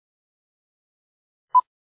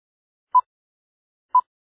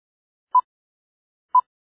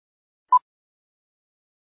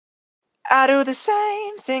I do the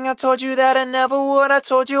same thing I told you that I never would. I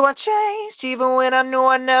told you I changed, even when I knew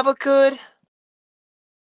I never could.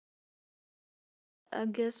 I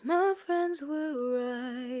guess my friends were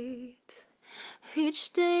right.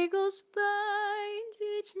 Each day goes by, and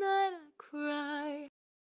each night I cry.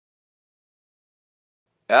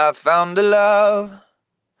 I found a love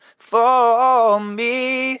for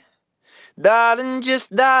me. Darling,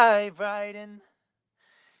 just dive right in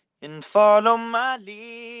and follow my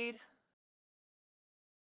lead.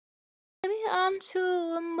 Maybe I'm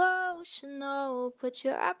too emotional, but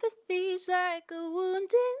your apathy's like a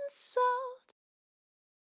wounded soul.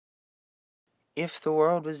 If the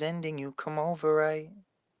world was ending, you come over, right?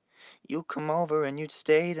 You come over and you'd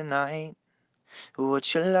stay the night.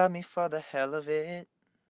 Would you love me for the hell of it?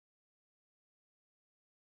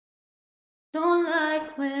 Don't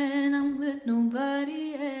like when I'm with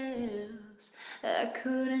nobody else. I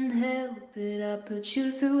couldn't help it, I put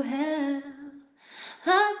you through hell.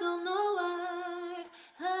 I don't know why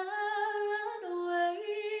I run away.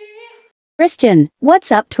 Christian,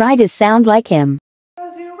 what's up? Try to sound like him.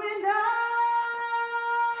 Cause you and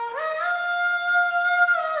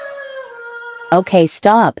Okay,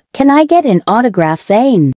 stop. Can I get an autograph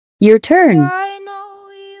saying, your turn? I know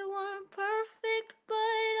we weren't perfect, but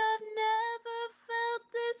I've never felt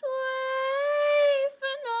this way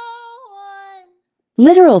for no one.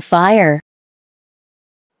 Literal fire.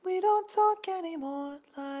 we don't talk anymore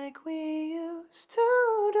like we used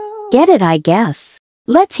to do. Get it, I guess.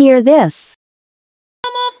 Let's hear this.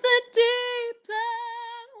 I'm off the deep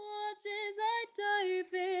end, watch as I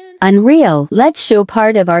dive in. Unreal. Let's show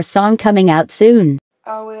part of our song coming out soon.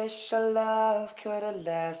 I wish our love could have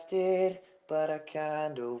lasted, but I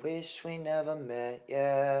kinda wish we never met,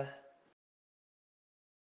 yeah.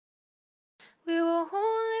 We were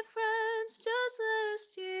only friends just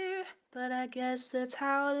last year, but I guess that's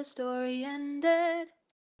how the story ended.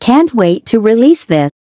 Can't wait to release this.